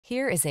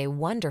Here is a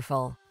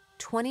wonderful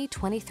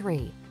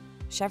 2023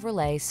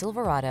 Chevrolet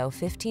Silverado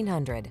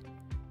 1500.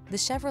 The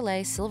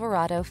Chevrolet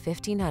Silverado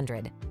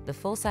 1500, the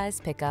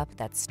full-size pickup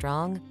that's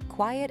strong,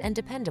 quiet, and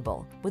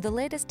dependable, with the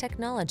latest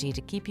technology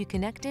to keep you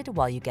connected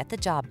while you get the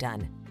job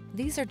done.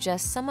 These are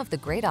just some of the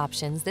great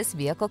options this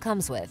vehicle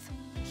comes with: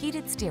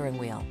 heated steering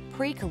wheel,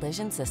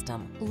 pre-collision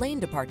system, lane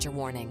departure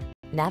warning,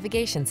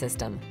 navigation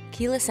system,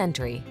 keyless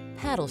entry,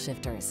 paddle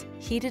shifters,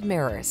 heated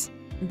mirrors,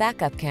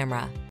 backup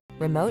camera,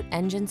 remote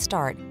engine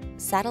start,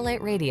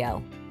 satellite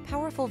radio.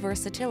 Powerful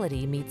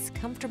versatility meets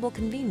comfortable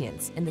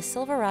convenience in the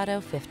Silverado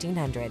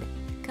 1500.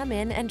 Come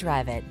in and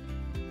drive it.